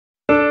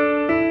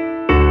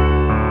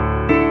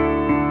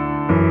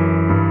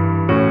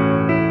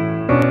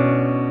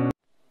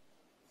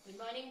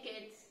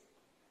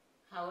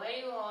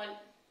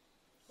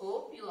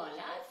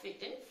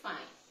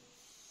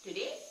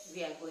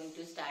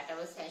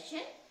our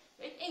session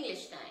with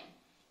English time.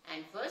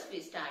 And first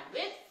we start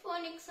with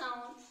phonic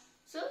sound.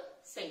 So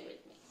sing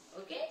with me,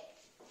 okay?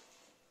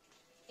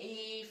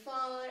 A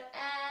for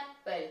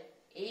apple,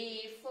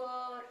 A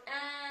for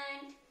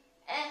ant,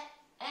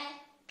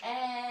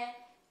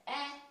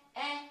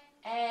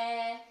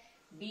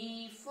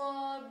 B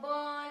for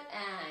ball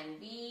and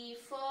B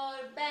for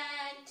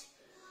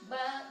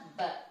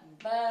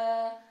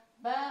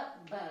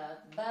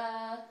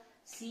bat,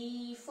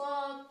 C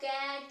for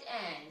cat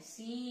and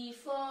C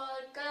for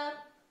cup,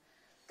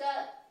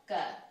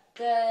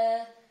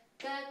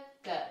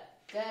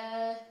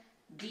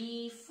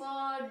 D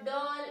for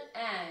doll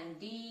and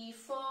D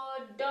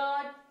for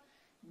dot,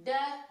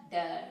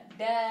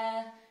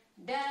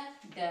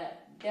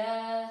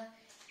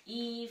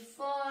 E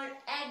for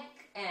egg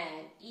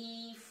and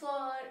E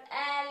for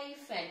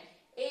elephant,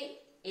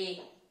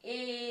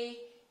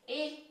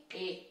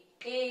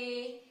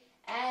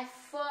 F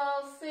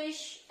for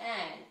fish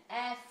and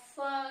F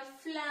for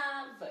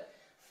flower,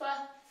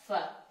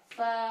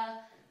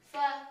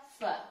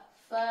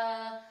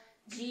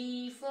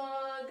 G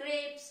for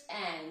grapes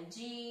and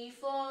G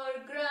for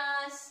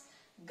grass,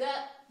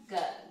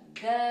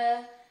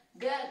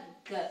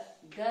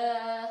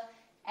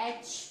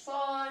 H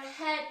for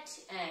hat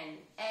and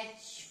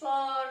H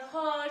for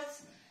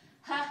horse,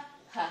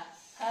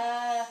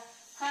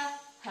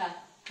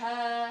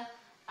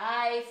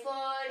 I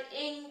for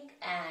ink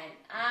and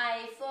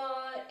I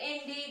for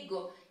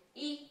indigo,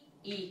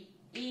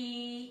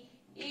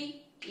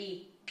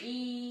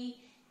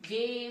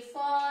 J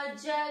for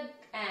jug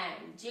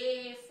and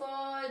J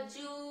for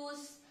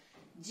juice,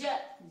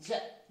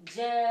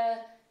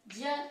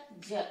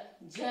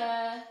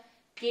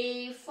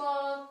 K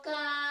for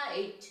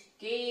kite,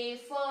 K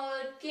for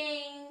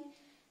king,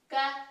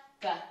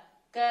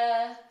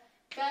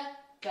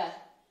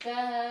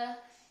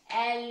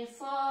 L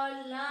for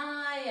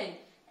lion,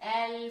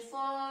 L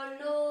for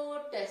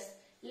lotus,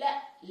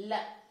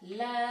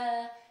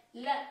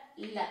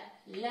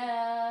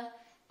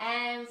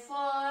 M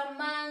for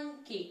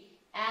monkey,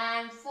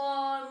 M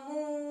for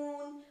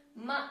moon,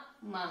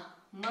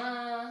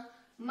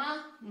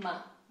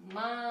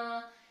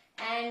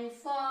 N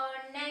for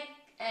neck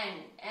and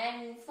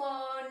N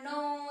for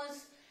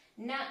nose,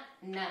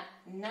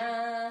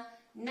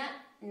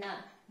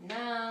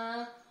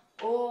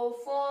 O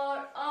for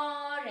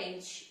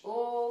orange,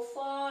 O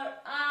for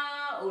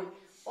owl,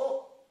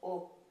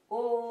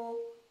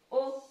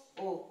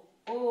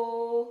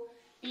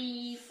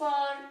 P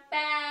for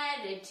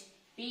parrot,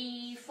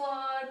 P for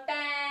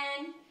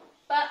pan,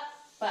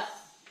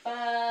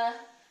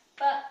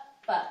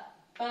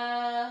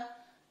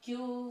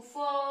 Q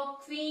for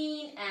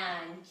queen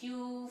and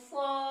Q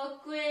for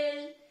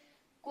quill,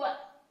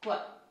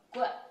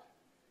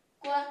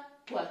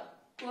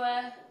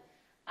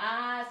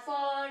 R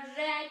for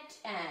rat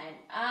and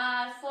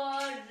R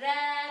for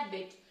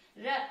rabbit,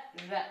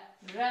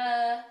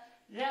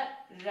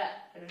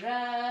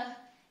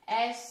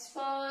 S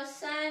for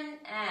sun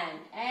and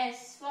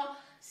S for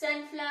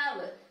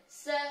sunflower,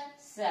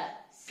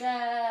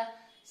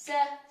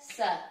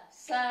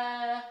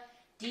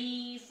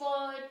 T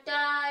for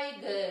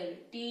tiger,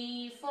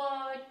 T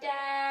for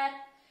tap,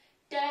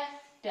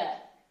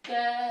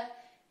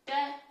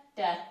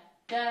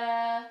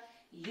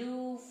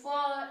 U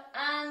for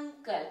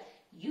uncle,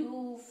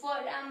 U for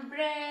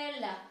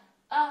umbrella,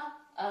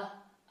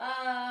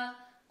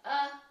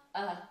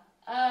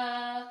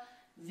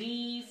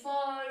 V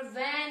for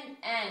van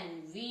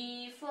and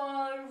V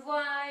for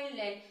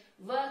violin,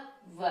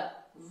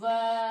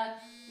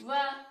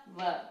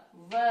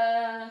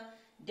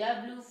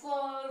 W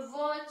for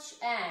watch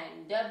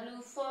and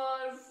W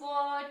for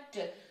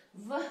water,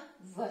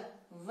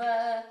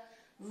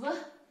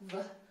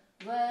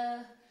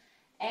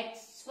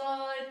 X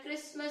for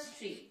Christmas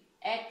tree,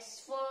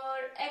 X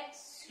for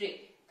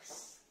X-ray,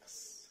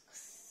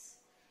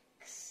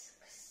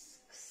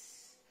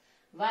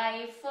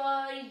 Y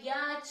for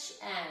yacht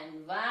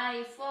and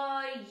Y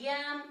for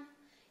yum,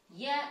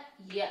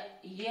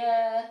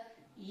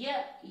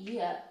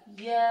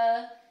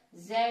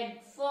 Z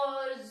for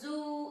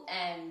zoo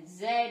and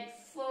Z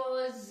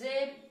for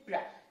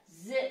zebra,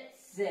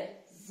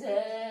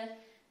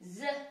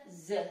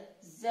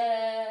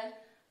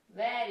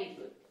 Very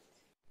good.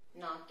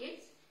 Now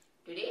kids,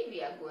 today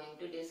we are going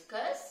to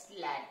discuss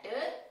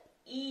letter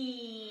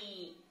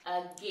E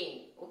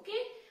again,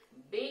 okay?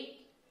 Big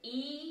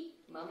E,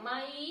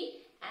 Mama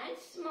E and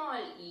small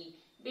E,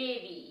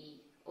 baby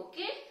E,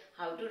 okay?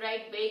 How to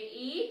write big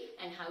E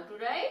and how to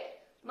write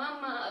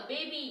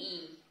baby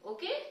E,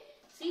 okay?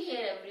 See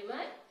here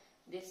everyone,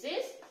 this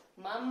is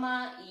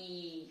Mama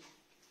E,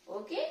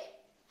 okay?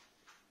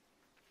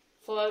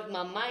 For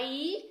Mama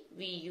E,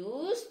 we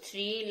use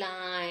 3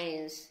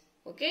 lines,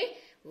 okay?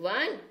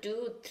 1,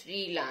 2,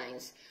 3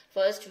 lines.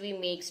 First we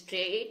make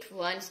straight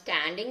one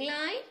standing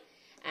line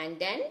and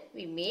then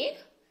we make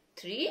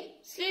 3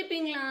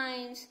 sleeping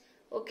lines,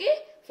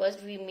 okay?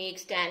 First we make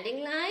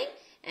standing line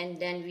and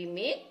then we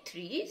make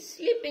 3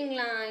 sleeping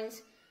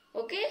lines,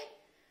 okay?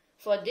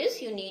 For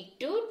this you need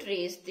to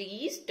trace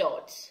these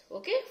dots.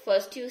 Okay,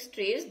 first you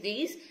trace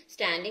these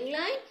standing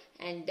line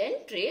and then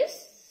trace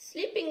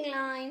sleeping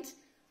lines.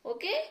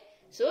 Okay,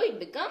 so it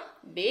become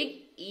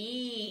big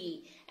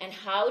E. And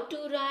how to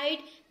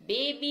write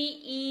baby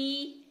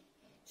E?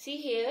 See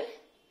here,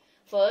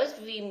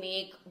 first we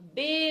make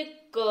big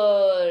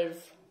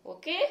curve.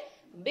 Okay,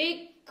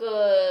 big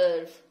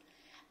curve,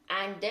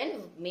 and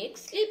then make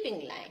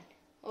sleeping line.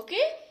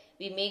 Okay,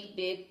 we make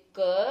big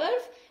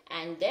curve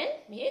and then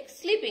make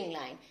sleeping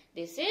line.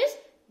 This is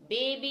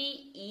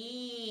baby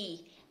E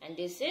and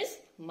this is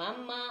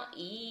mama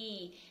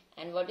E.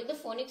 And what is the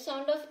phonic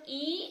sound of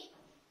E?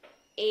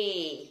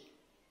 A.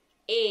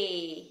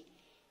 A.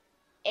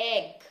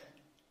 Egg.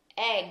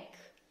 Egg.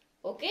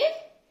 Okay?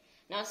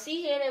 Now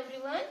see here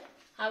everyone,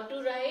 how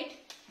to write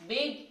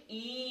big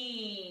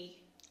E.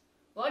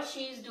 What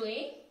she is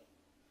doing?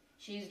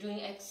 She is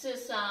doing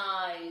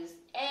exercise.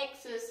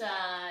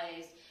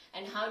 Exercise.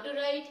 And how to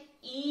write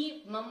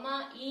E,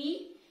 mama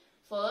E?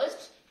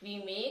 First,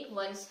 we make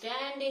one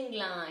standing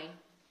line.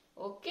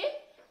 Okay?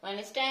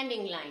 One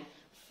standing line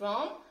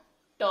from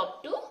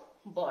top to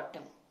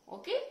bottom.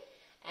 Okay?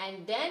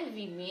 And then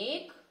we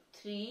make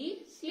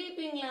 3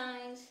 sleeping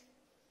lines.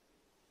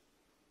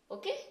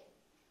 Okay?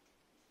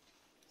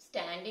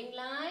 Standing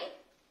line,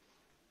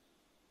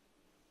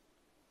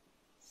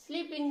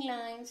 sleeping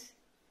lines,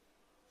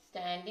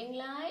 standing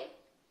line,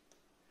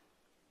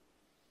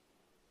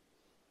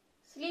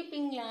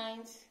 sleeping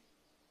lines,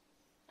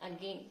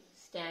 again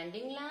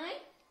standing line,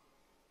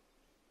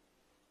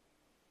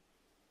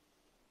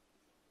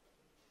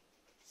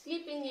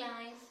 sleeping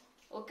lines.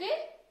 Okay,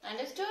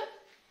 understood?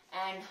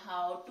 And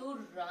how to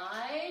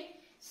write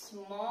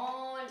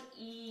small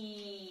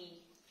e,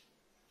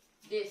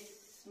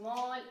 this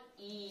small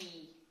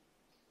e.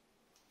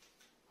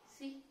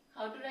 See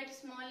how to write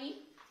small e?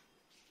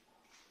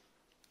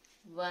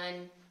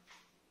 One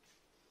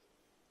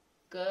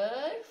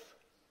curve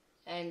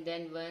and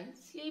then one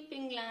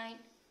sleeping line,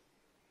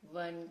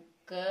 one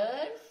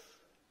curve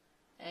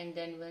and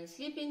then one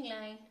sleeping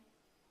line,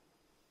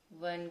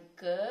 one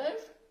curve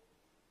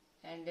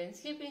and then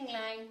sleeping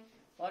line.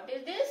 What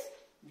is this?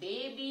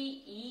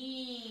 Baby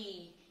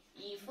E.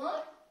 E for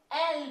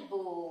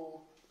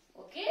elbow.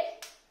 Okay?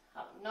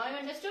 Now you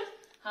understood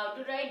how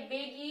to write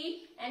big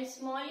E and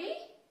small e?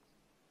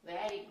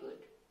 Very good.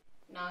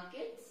 Now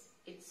kids,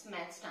 it's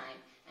maths time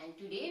and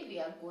today we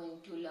are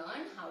going to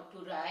learn how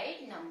to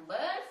write number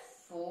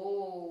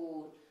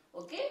 4.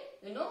 Okay?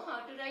 You know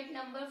how to write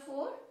number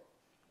 4?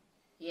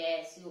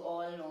 Yes, you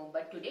all know.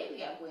 But today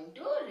we are going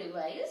to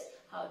revise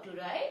how to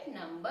write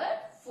number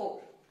 4.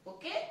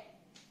 Okay?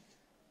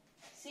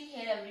 See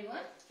here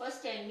everyone.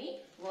 First tell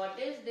me, what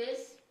is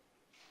this?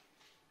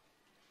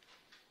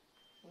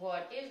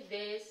 What is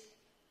this?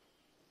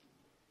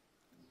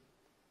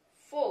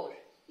 4.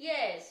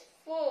 Yes,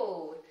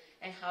 4.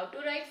 And how to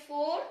write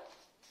 4?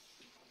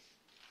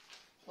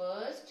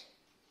 First,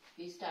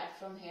 we start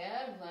from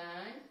here.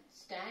 One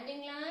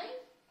standing line,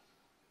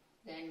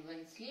 then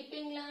one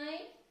sleeping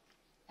line,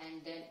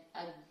 and then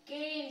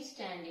again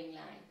standing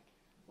line.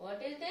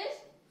 What is this?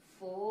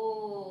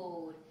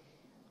 4.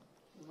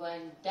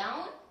 One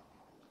down,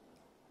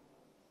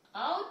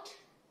 out,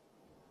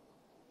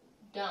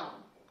 down.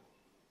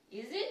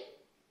 Is it?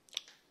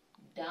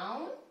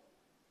 Down,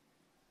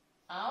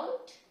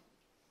 out,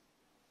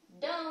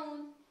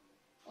 down.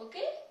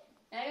 Okay?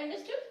 Now you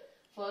understood?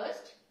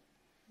 First,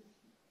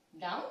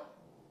 down,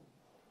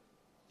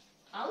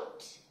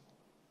 out,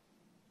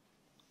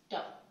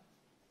 down.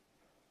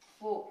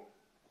 4.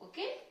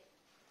 Okay?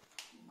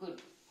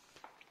 Good.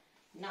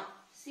 Now,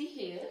 see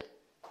here.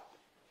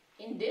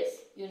 In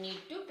this, you need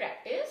to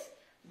practice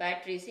by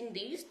tracing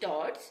these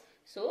dots.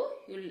 So,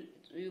 you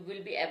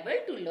will be able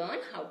to learn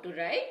how to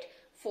write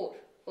 4.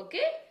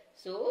 Okay?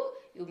 So,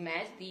 you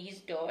match these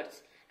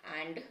dots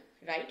and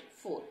write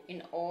 4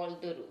 in all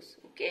the rows.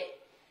 Okay?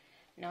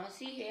 Now,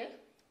 see here.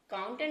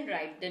 Count and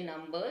write the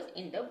numbers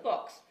in the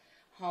box.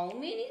 How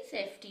many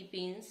safety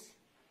pins?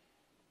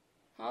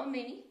 How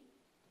many?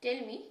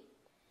 Tell me.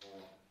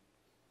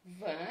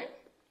 1,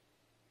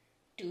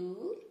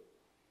 2,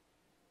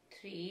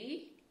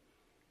 3,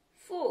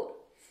 4.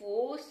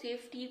 4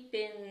 safety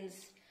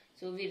pins.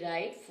 So we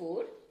write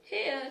 4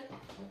 here.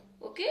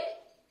 Okay?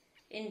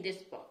 In this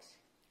box.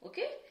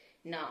 Okay?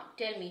 Now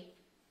tell me.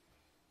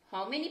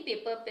 How many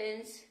paper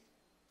pins?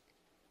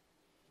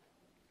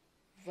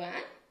 1,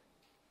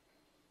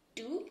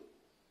 2,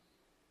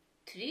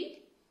 3,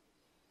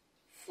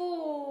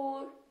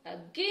 4.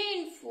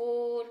 Again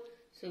 4.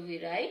 So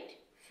we write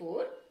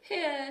 4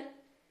 here.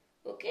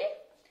 Okay?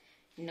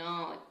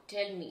 Now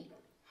tell me.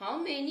 How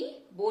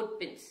many board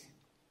pins?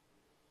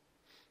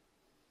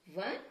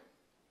 1,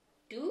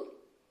 2,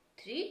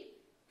 3,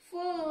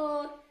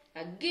 4.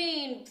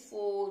 Again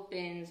 4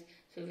 pins.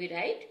 So we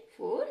write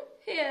 4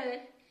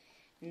 here.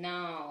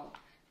 Now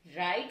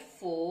write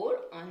 4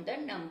 on the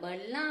number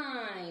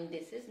line.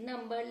 This is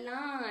number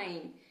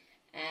line.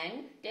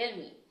 And tell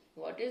me,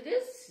 what is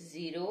this?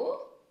 0,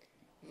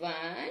 1,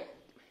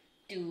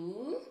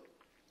 2,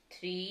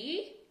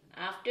 3,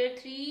 After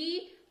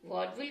 3,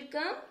 what will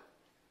come?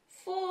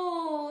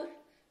 4.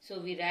 So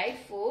we write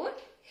 4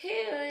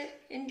 here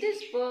in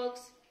this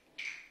box.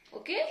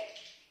 Okay?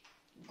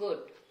 Good.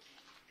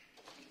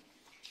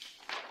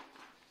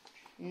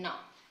 Now,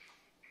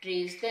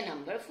 trace the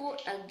number 4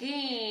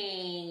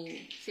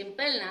 again.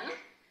 Simple na?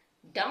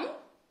 Down,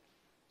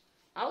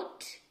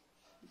 out,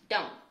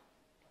 down.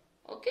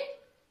 Okay?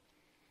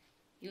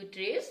 You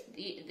trace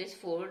this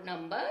 4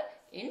 number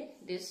in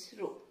this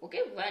row.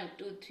 Okay? 1,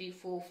 2, 3,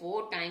 4.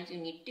 4 times you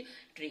need to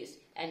trace.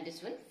 And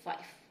this one 5.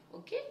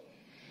 Okay?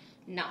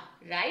 Now,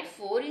 write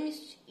 4 in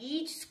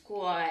each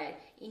square.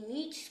 In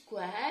each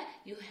square,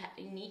 you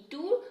need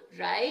to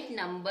write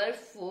number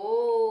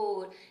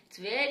 4. It's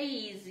very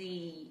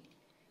easy.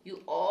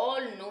 You all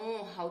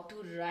know how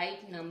to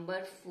write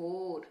number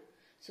 4.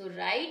 So,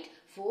 write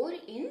 4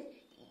 in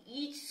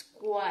each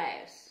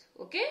squares.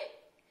 Okay?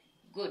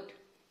 Good.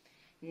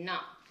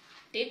 Now,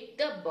 tick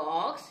the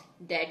box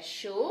that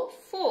show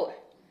 4.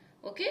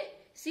 Okay?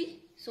 See,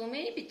 so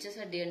many pictures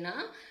are there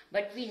now,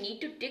 but we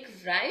need to tick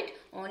right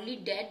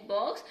only that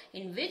box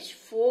in which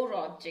 4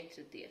 objects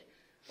are there.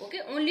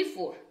 Okay, only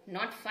 4,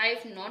 not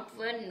 5, not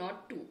 1,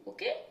 not 2.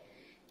 Okay,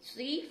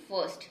 see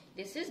first,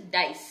 this is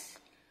dice.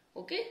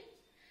 Okay,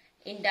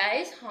 in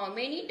dice, how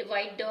many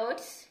white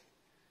dots?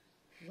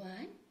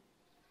 1,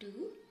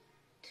 2,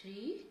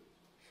 3,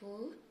 4,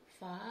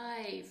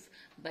 5.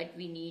 But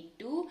we need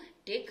to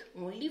tick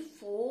only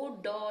 4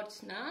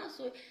 dots now,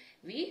 so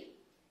we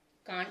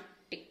can't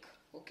tick.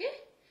 Okay,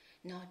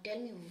 now tell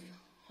me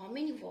how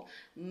many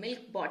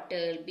milk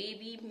bottle,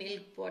 baby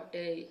milk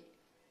bottle?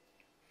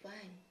 1,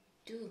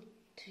 2,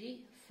 3,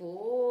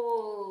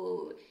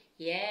 4.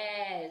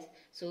 Yes,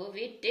 so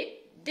we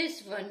tick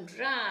this one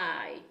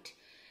right.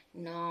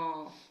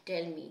 Now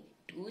tell me,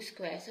 2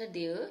 squares are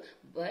there,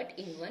 but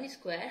in one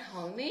square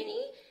how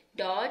many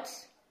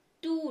dots?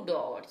 2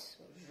 dots.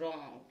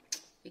 Wrong,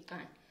 we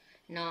can't.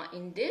 Now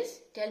in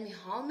this, tell me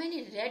how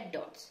many red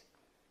dots?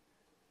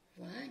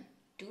 1,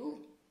 2,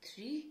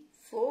 3,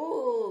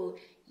 4.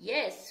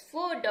 Yes,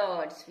 4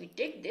 dots. We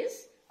take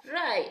this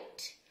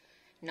right.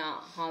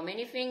 Now, how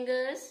many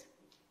fingers?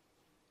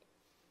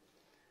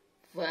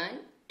 1,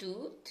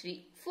 2,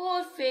 3,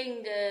 4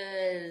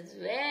 fingers.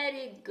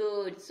 Very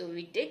good. So,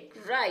 we take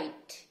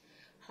right.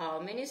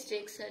 How many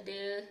sticks are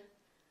there?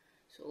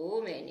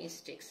 So many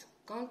sticks.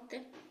 Count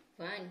them.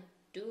 1,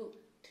 2,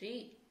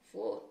 3,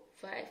 4,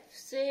 5,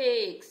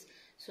 6.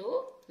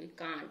 So, we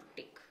can't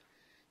tick.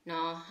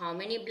 Now, how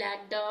many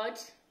black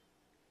dots?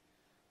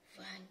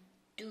 1,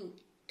 2,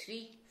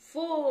 3,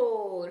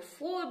 4.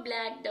 4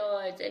 black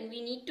dots, and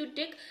we need to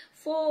tick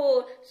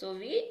 4. So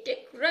we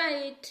tick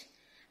right.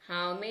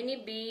 How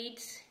many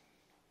beads?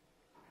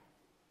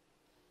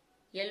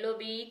 Yellow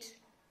beads?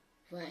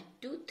 1,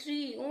 2,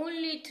 3.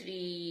 Only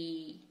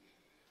 3.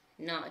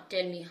 Now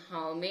tell me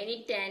how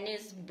many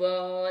tennis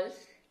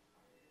balls?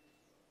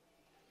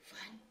 1,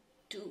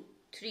 2,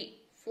 3,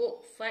 4,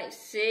 5,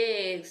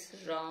 6.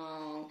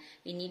 Wrong.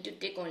 We need to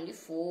take only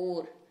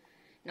 4.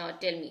 Now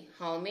tell me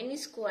how many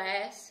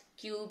squares,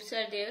 cubes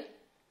are there?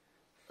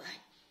 1,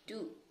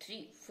 2,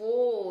 3,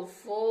 4.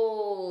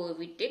 4.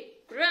 We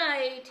take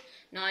right.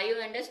 Now you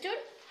understood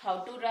how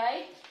to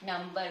write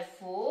number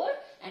 4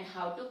 and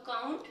how to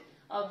count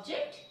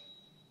object?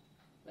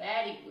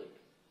 Very good.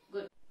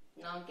 Good.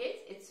 Now kids,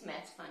 it's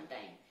maths fun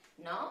time.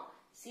 Now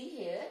see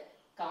here,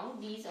 count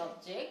these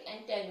objects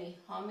and tell me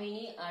how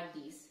many are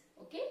these.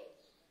 Okay?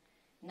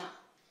 Now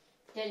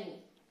tell me,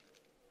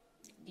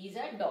 these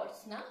are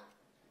dots now.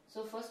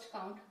 So first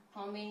count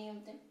how many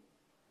of them?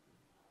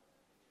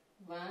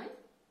 1,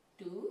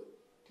 2,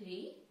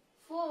 3,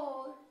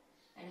 4.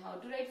 And how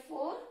to write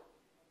 4?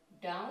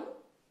 Down,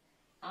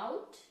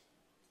 out,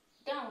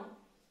 down.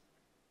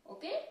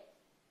 Okay?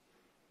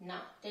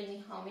 Now tell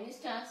me how many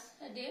stars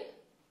are there?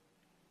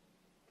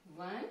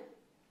 1,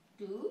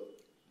 2,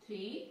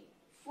 3,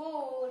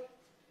 4.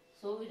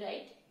 So we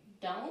write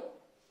down,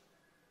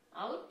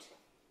 out,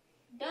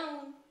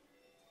 down.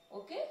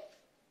 Okay?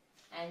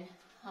 And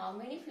how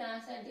many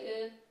flowers are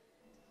there?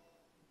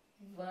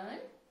 1,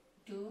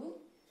 2,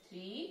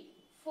 3,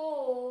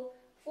 4.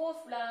 4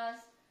 flowers.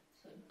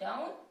 So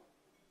down,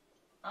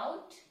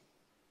 out,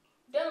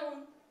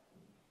 down.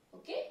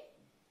 Okay?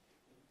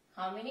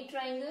 How many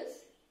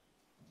triangles?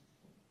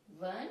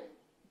 1,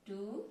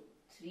 2,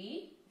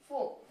 3,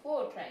 4.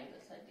 4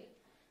 triangles are there.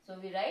 So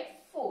we write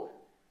 4.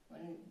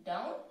 One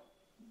down,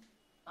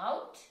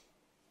 out,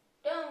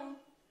 down.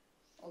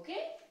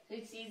 Okay? So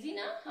it's easy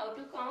now how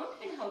to count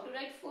and how to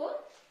write 4.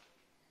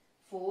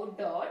 4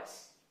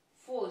 dots,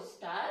 4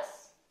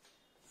 stars,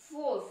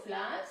 4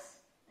 flowers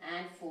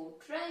and 4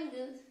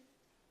 triangles.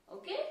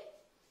 Okay?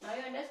 Now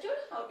you understood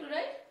how to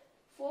write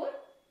 4?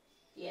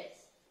 Yes.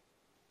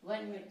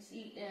 1 minute.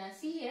 See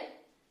here.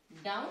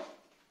 Down,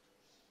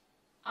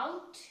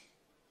 out,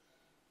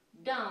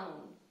 down.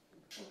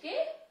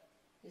 Okay?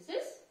 This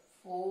is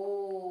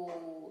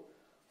 4.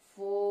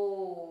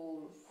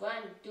 4. 1,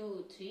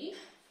 2, 3,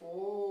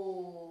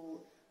 4.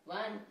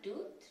 1,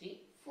 2, 3,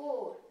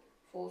 4.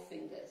 4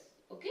 fingers.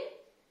 Okay?